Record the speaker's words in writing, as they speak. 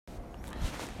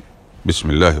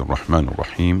Bismillahir Rahmanir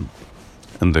Rahim.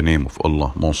 In the name of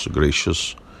Allah, most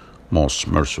gracious, most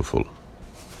merciful.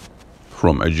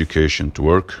 From Education to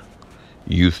Work,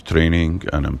 Youth Training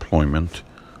and Employment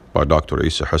by Dr.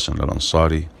 Isa Hassan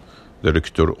Al-Ansari,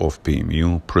 Director of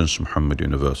PMU, Prince Muhammad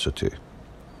University.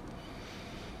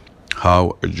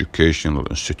 How educational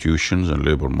institutions and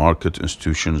labor market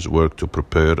institutions work to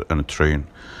prepare and train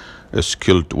a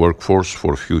skilled workforce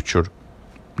for future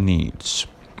needs.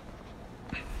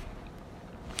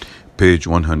 Page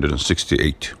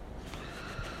 168.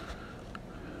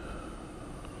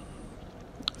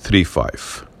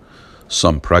 3.5.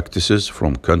 Some practices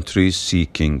from countries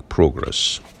seeking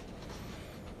progress.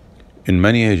 In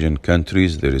many Asian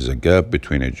countries, there is a gap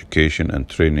between education and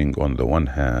training on the one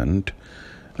hand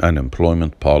and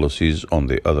employment policies on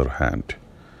the other hand.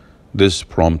 This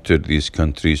prompted these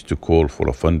countries to call for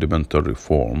a fundamental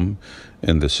reform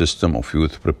in the system of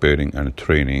youth preparing and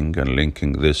training and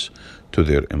linking this to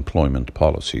their employment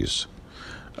policies.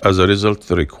 As a result,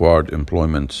 the required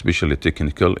employment, especially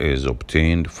technical, is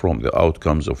obtained from the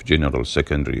outcomes of general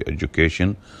secondary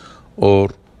education or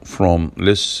from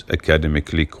less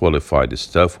academically qualified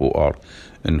staff who are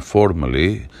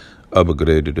informally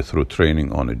upgraded through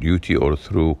training on a duty or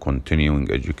through continuing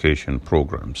education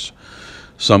programs.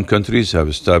 Some countries have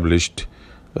established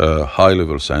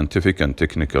high-level scientific and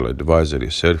technical advisory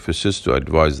services to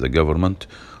advise the government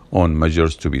on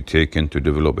measures to be taken to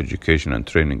develop education and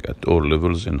training at all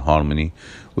levels in harmony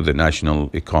with the national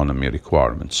economy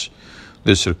requirements.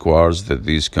 This requires that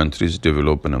these countries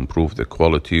develop and improve the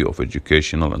quality of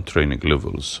educational and training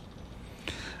levels.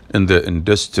 In the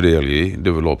industrially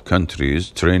developed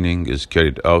countries, training is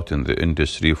carried out in the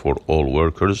industry for all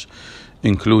workers,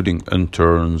 including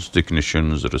interns,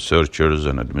 technicians, researchers,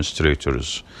 and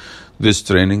administrators. This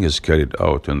training is carried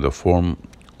out in the form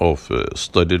of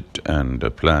studied and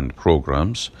planned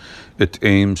programs. It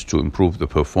aims to improve the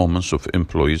performance of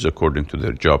employees according to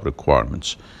their job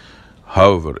requirements.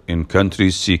 However, in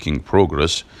countries seeking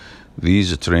progress,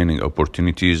 these training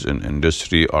opportunities in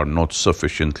industry are not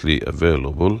sufficiently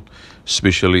available,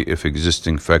 especially if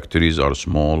existing factories are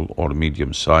small or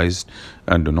medium-sized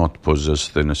and do not possess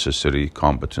the necessary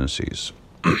competencies.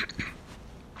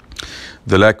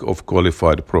 The lack of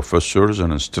qualified professors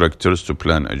and instructors to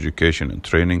plan education and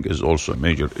training is also a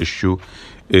major issue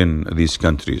in these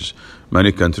countries.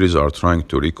 Many countries are trying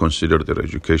to reconsider their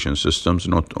education systems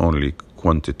not only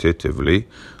quantitatively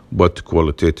but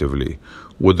qualitatively.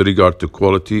 With regard to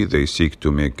quality, they seek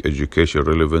to make education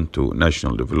relevant to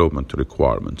national development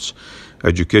requirements.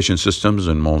 Education systems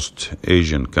in most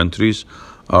Asian countries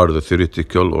are the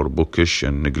theoretical or bookish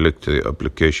and neglect the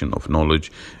application of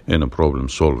knowledge in problem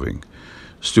solving.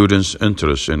 Students'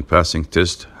 interest in passing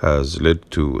tests has led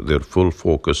to their full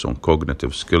focus on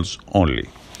cognitive skills only.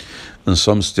 In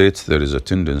some states, there is a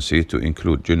tendency to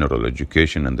include general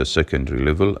education in the secondary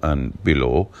level and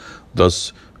below,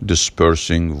 thus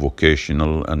dispersing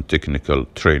vocational and technical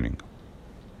training.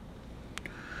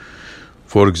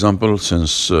 For example,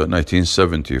 since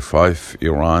 1975,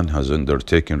 Iran has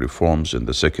undertaken reforms in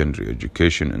the secondary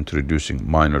education, introducing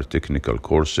minor technical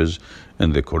courses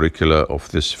in the curricula of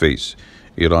this phase.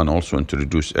 Iran also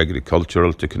introduced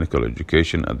agricultural technical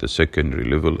education at the secondary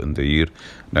level in the year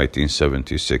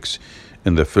 1976.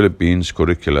 In the Philippines,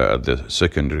 curricula at the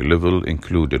secondary level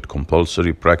included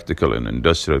compulsory practical and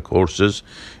industrial courses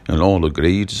in all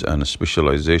grades, and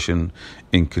specialization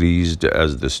increased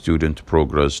as the student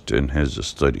progressed in his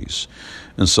studies.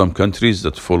 In some countries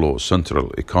that follow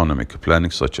central economic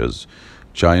planning, such as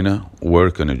China,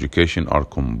 work and education are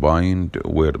combined,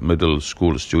 where middle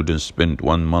school students spend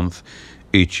 1 month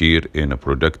each year in a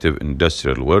productive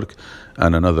industrial work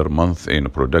and another month in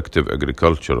productive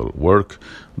agricultural work,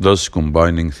 thus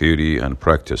combining theory and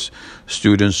practice.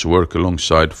 Students work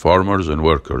alongside farmers and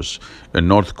workers. In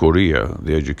North Korea,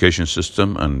 the education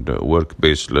system and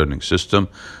work-based learning system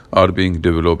are being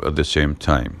developed at the same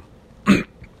time.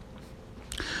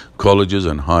 Colleges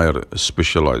and higher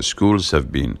specialized schools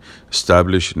have been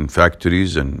established in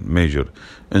factories and major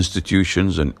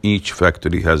institutions, and each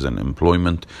factory has an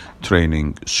employment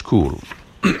training school.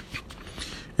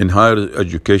 In higher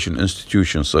education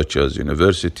institutions such as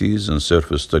universities and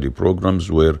self-study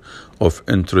programs were of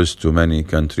interest to many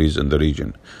countries in the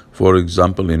region. For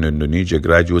example, in Indonesia,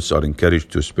 graduates are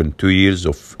encouraged to spend 2 years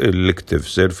of elective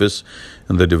service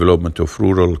in the development of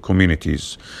rural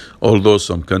communities. Although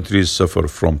some countries suffer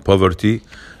from poverty,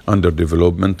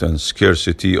 underdevelopment, and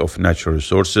scarcity of natural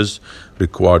resources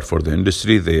required for the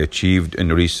industry, they achieved in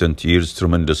recent years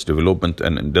tremendous development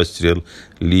and industrial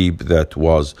leap that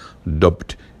was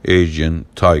dubbed Asian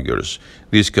tigers.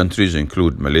 These countries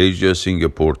include Malaysia,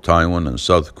 Singapore, Taiwan, and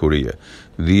South Korea.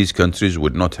 These countries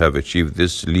would not have achieved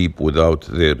this leap without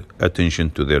their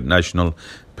attention to their national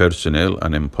personnel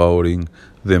and empowering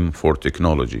them for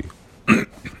technology.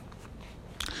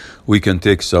 We can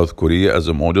take South Korea as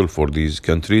a model for these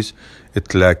countries.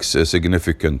 It lacks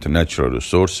significant natural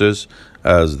resources,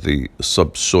 as the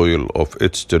subsoil of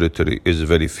its territory is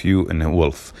very few in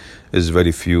wealth. In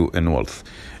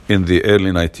the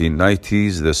early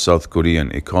 1990s, the South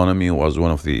Korean economy was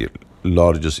one of the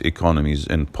largest economies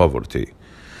in poverty.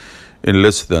 In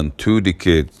less than two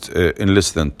decades,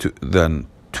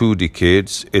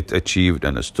 it achieved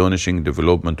an astonishing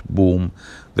development boom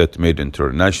that made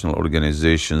international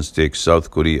organizations take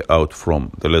South Korea out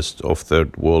from the list of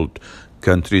third world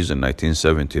countries in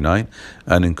 1979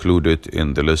 and include it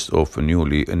in the list of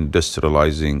newly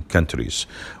industrializing countries.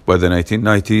 By the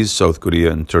 1990s, South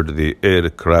Korea entered the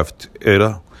aircraft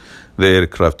era,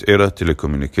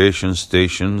 telecommunication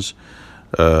stations,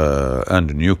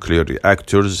 and nuclear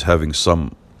reactors, having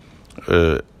come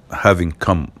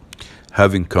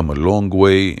a long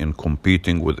way in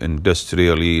competing with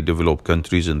industrially developed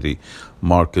countries in the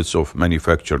markets of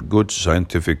manufactured goods,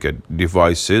 scientific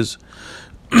devices,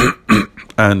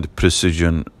 and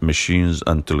precision machines,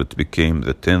 until it became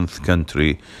the 10th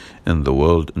country in the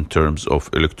world in terms of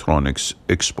electronics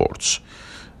exports.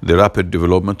 The rapid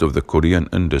development of the Korean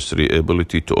industry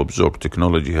ability to absorb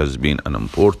technology has been an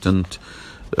important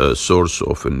source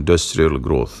of industrial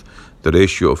growth. The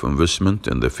ratio of investment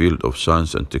in the field of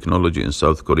science and technology in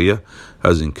South Korea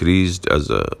has increased as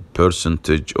a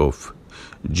percentage of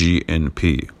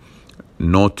GNP.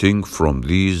 Noting from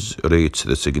these rates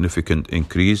the significant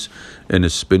increase in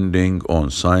spending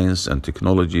on science and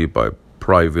technology by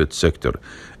private sector,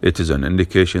 it is an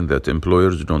indication that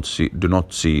employers do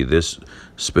not see this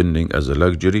spending as a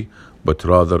luxury, but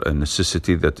rather a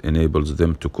necessity that enables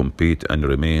them to compete and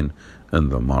remain in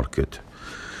the market.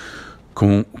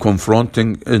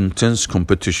 Confronting intense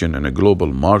competition in global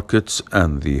markets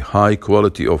and the high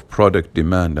quality of product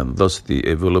demand, and thus the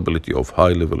availability of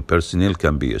high-level personnel,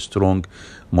 can be a strong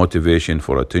motivation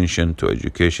for attention to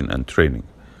education and training.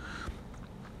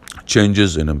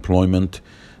 Changes in employment,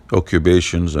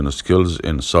 occupations, and skills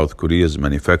in South Korea's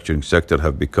manufacturing sector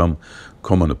have become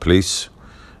commonplace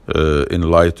in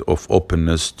light of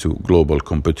openness to global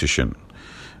competition.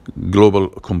 Global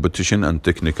competition and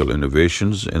technical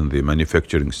innovations in the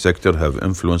manufacturing sector have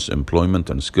influenced employment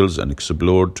and skills and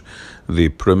explored the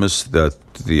premise that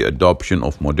the adoption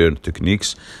of modern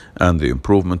techniques and the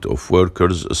improvement of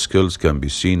workers' skills can be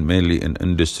seen mainly in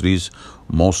industries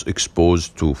most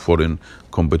exposed to foreign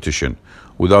competition.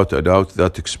 Without a doubt,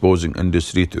 that exposing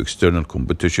industry to external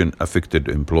competition affected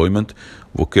employment,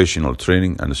 vocational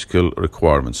training, and skill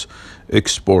requirements.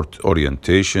 Export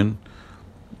orientation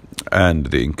and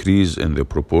the increase in the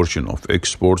proportion of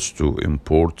exports to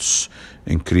imports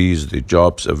increase the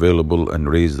jobs available and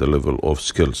raise the level of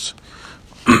skills.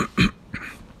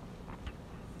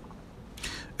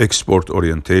 Export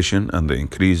orientation and the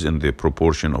increase in the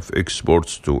proportion of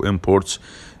exports to imports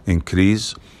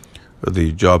increase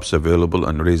the jobs available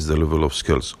and raise the level of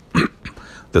skills.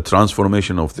 The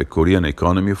transformation of the Korean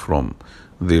economy from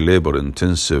the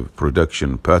labor-intensive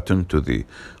production pattern to the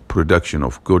production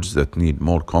of goods that need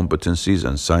more competencies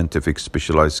and scientific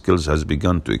specialized skills has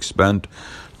begun to expand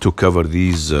to cover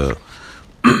these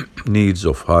needs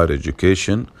of higher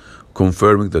education,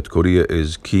 confirming that Korea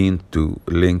is keen to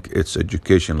link its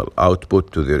educational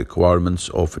output to the requirements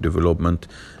of development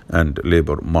and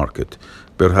labor market.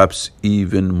 Perhaps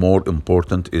even more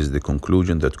important is the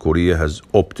conclusion that Korea has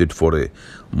opted for a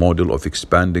model of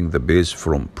expanding the base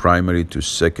from primary to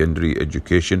secondary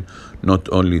education, not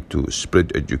only to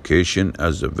spread education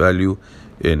as a value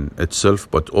in itself,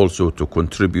 but also to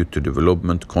contribute to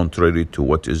development, contrary to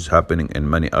what is happening in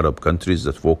many Arab countries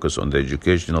that focus on the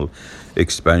educational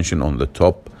expansion on the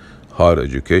top, higher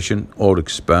education, or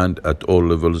expand at all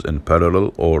levels in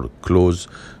parallel or close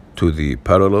to the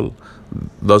parallel,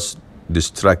 thus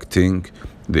distracting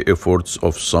the efforts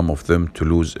of some of them to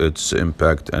lose its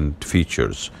impact and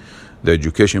features. The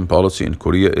education policy in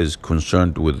Korea is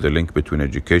concerned with the link between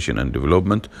education and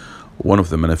development. One of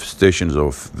the manifestations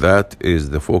of that is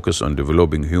the focus on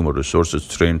developing human resources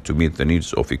trained to meet the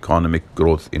needs of economic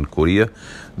growth in Korea,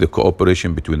 the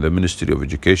cooperation between the Ministry of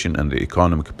Education and the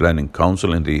Economic Planning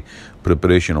Council in the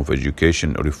preparation of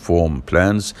education reform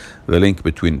plans, the link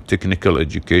between technical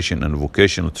education and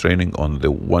vocational training on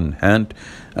the one hand,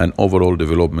 and overall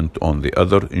development on the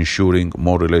other, ensuring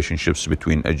more relationships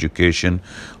between education,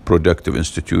 productive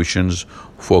institutions,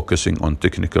 focusing on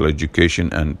technical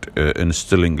education, and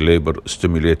instilling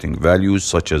labor-stimulating values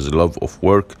such as love of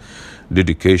work,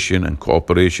 dedication, and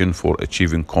cooperation for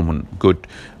achieving common good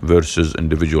versus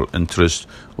individual interest,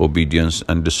 obedience,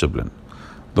 and discipline.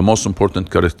 The most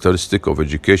important characteristic of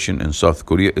education in South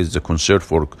Korea is the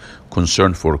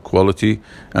concern for quality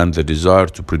and the desire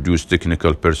to produce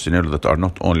technical personnel that are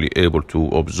not only able to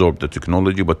absorb the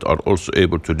technology but are also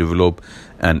able to develop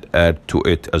and add to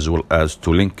it, as well as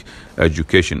to link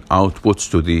education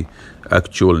outputs to the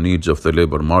actual needs of the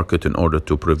labor market in order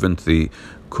to prevent the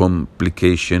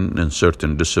complication in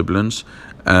certain disciplines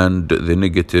and the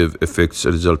negative effects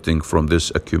resulting from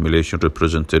this accumulation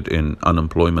represented in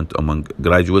unemployment among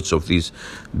graduates of these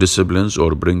disciplines,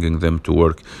 or bringing them to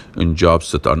work in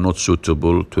jobs that are not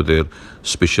suitable to their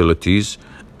specialties,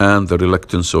 and the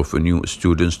reluctance of new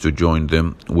students to join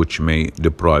them, which may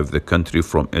deprive the country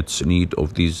from its need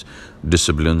of these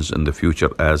disciplines in the future,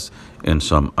 as in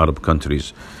some Arab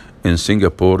countries. In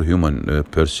Singapore, human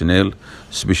personnel,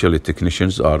 especially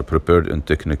technicians, are prepared in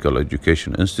technical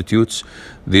education institutes.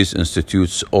 These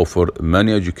institutes offer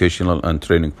many educational and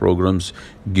training programs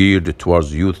geared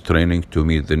towards youth training to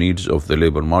meet the needs of the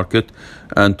labor market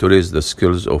and to raise the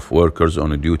skills of workers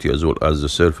on duty, as well as the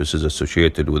services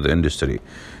associated with the industry.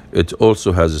 It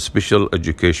also has special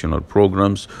educational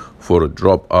programs for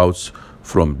dropouts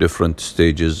from different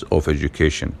stages of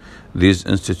education. These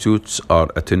institutes are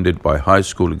attended by high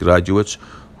school graduates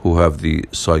who have the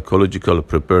psychological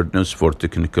preparedness for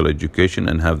technical education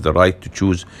and have the right to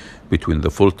choose between the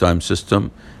full-time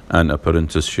system and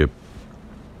apprenticeship.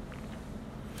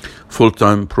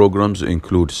 Full-time programs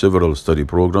include several study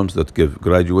programs that give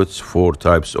graduates 4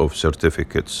 types of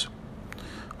certificates.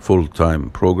 Full-time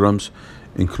programs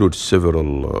include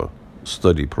several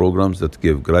study programs that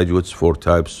give graduates 4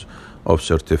 types of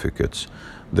certificates.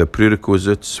 The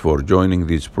prerequisites for joining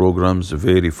these programs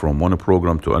vary from one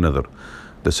program to another.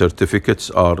 The certificates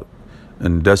are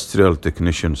Industrial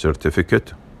Technician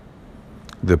Certificate.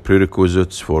 The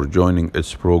prerequisites for joining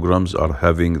its programs are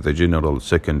having the General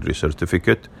Secondary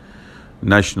Certificate,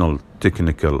 National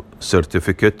Technical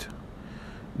Certificate.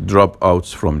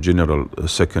 Dropouts from general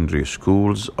secondary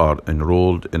schools are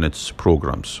enrolled in its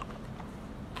programs.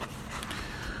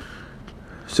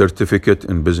 Certificate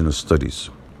in Business Studies.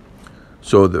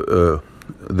 So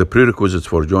the prerequisites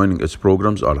for joining its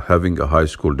programs are having a high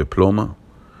school diploma,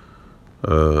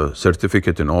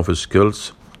 certificate in office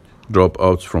skills.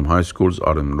 Dropouts from high schools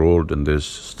are enrolled in this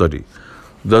study.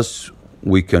 Thus,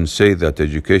 we can say that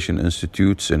education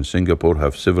institutes in Singapore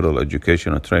have several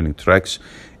education and training tracks,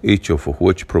 each of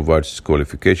which provides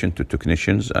qualification to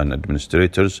technicians and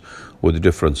administrators with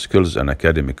different skills and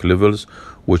academic levels,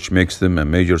 which makes them a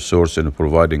major source in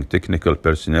providing technical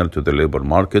personnel to the labor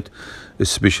market,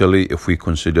 especially if we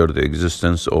consider the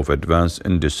existence of advanced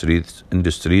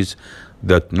industries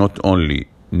that not only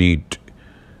need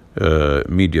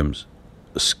medium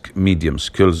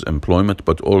skills employment,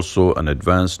 but also an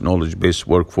advanced knowledge-based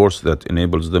workforce that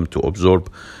enables them to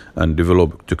absorb and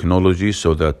develop technology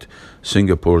so that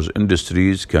Singapore's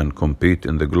industries can compete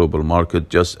in the global market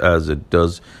just as it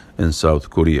does in South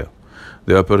Korea.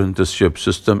 The apprenticeship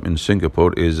system in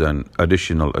Singapore is an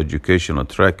additional educational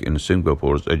track in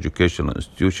Singapore's educational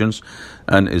institutions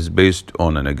and is based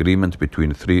on an agreement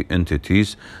between 3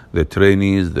 entities: the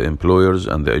trainees, the employers,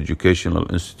 and the educational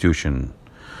institution.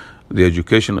 The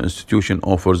educational institution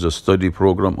offers a study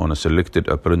program on a selected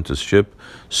apprenticeship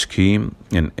scheme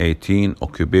in 18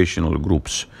 occupational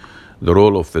groups. The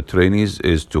role of the trainees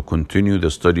is to continue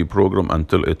the study program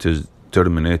until it is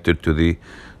terminated to the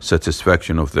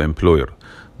satisfaction of the employer.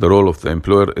 The role of the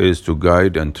employer is to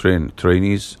guide and train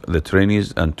the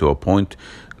trainees and to appoint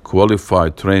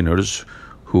qualified trainers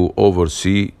who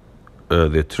oversee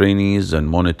the trainees and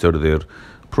monitor their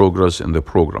progress in the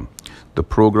program. The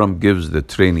program gives the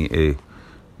trainee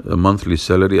a monthly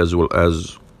salary as well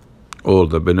as all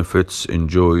the benefits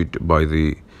enjoyed by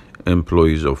the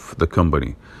employees of the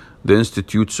company. The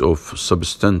institutes of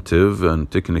substantive and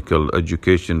technical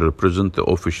education represent the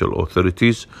official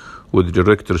authorities with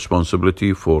direct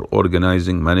responsibility for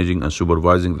organizing, managing, and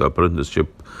supervising the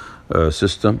apprenticeship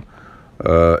system,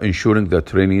 ensuring that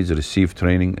trainees receive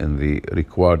training in the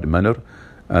required manner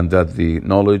and that the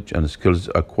knowledge and skills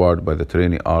acquired by the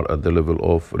trainee are at the level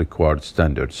of required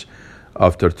standards.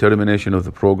 After termination of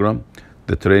the program,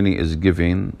 the trainee is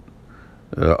given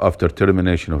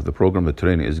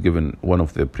one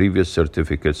of the previous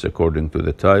certificates according to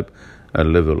the type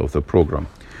and level of the program.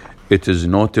 It is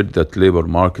noted that labor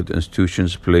market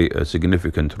institutions play a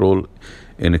significant role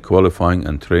in qualifying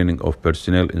and training of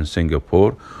personnel in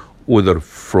Singapore, whether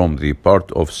from the part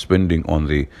of spending on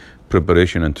the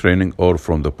preparation and training or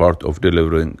from the part of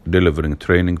delivering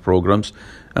training programs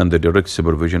and the direct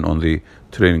supervision on the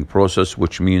training process,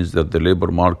 which means that the labor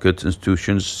market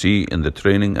institutions see in the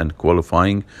training and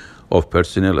qualifying of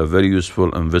personnel a very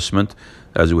useful investment,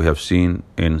 as we have seen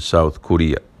in South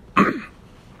Korea.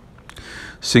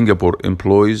 Singapore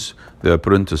employs the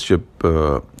apprenticeship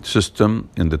system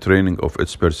in the training of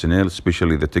its personnel,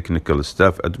 especially the technical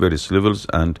staff at various levels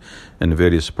and in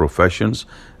various professions,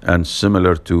 and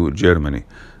similar to Germany.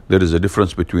 There is a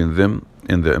difference between them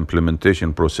in the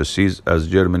implementation processes, as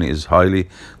Germany is highly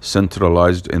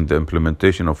centralized in the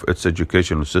implementation of its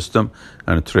educational system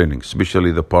and training,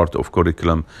 especially the part of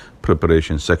curriculum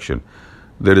preparation section.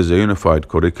 There is a unified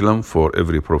curriculum for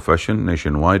every profession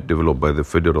nationwide developed by the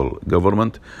federal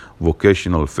government,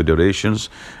 vocational federations,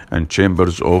 and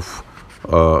chambers of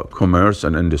commerce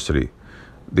and industry.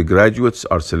 The graduates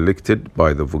are selected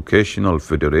by the vocational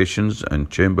federations and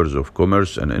chambers of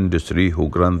commerce and industry, who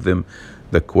grant them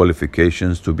the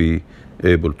qualifications to be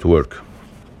able to work.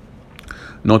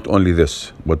 Not only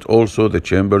this, but also the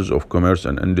chambers of commerce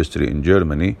and industry in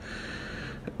Germany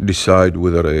decide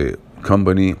whether a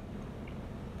company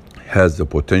has the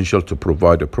potential to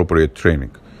provide appropriate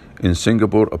training. In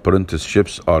Singapore,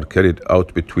 apprenticeships are carried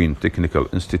out between technical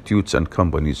institutes and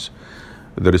companies.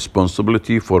 The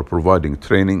responsibility for providing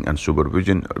training and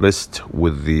supervision rests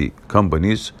with the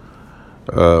companies,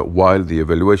 while the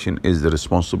evaluation is the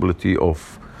responsibility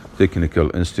of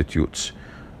technical institutes.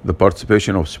 The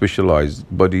participation of specialized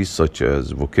bodies such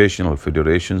as vocational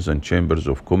federations and chambers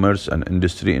of commerce and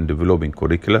industry in developing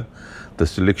curricula, the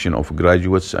selection of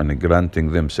graduates and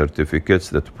granting them certificates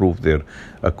that prove their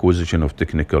acquisition of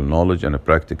technical knowledge and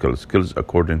practical skills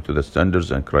according to the standards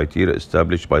and criteria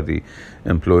established by the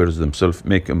employers themselves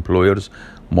make employers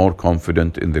more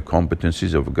confident in the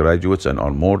competencies of graduates and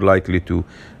are more likely to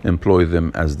employ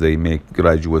them, as they make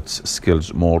graduates'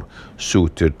 skills more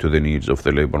suited to the needs of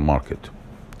the labor market.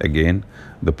 Again,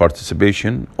 the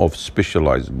participation of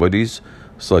specialized bodies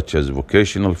such as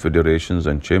vocational federations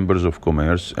and chambers of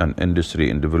commerce and industry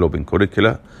in developing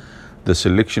curricula, the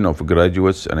selection of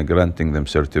graduates and granting them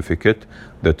certificate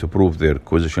that prove their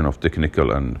acquisition of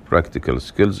technical and practical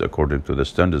skills according to the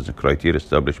standards and criteria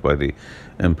established by the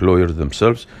employers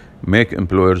themselves make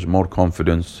employers more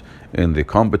confident in the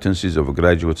competencies of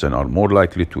graduates and are more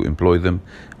likely to employ them,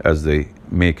 as they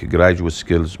make graduate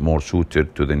skills more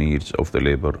suited to the needs of the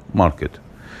labor market.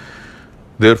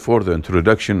 Therefore, the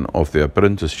introduction of the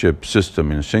apprenticeship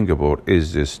system in Singapore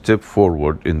is a step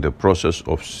forward in the process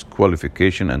of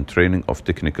qualification and training of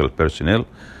technical personnel,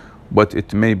 but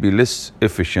it may be less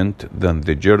efficient than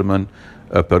the German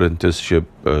apprenticeship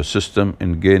system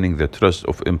in gaining the trust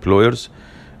of employers,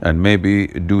 and may be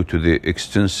due to the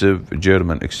extensive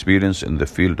German experience in the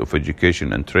field of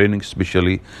education and training,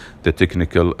 especially the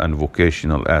technical and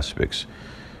vocational aspects.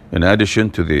 In addition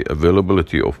to the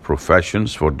availability of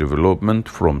professions for development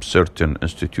from certain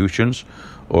institutions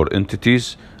or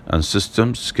entities and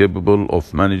systems capable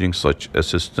of managing such a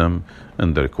system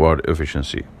and the required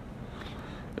efficiency.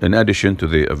 In addition to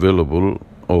the available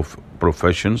of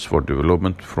professions for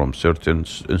development from certain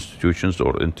institutions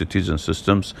or entities and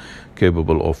systems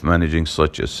capable of managing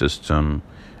such a system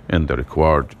and the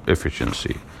required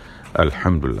efficiency.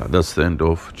 Alhamdulillah. That's the end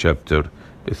of chapter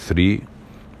 3.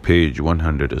 Page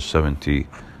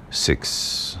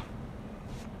 176.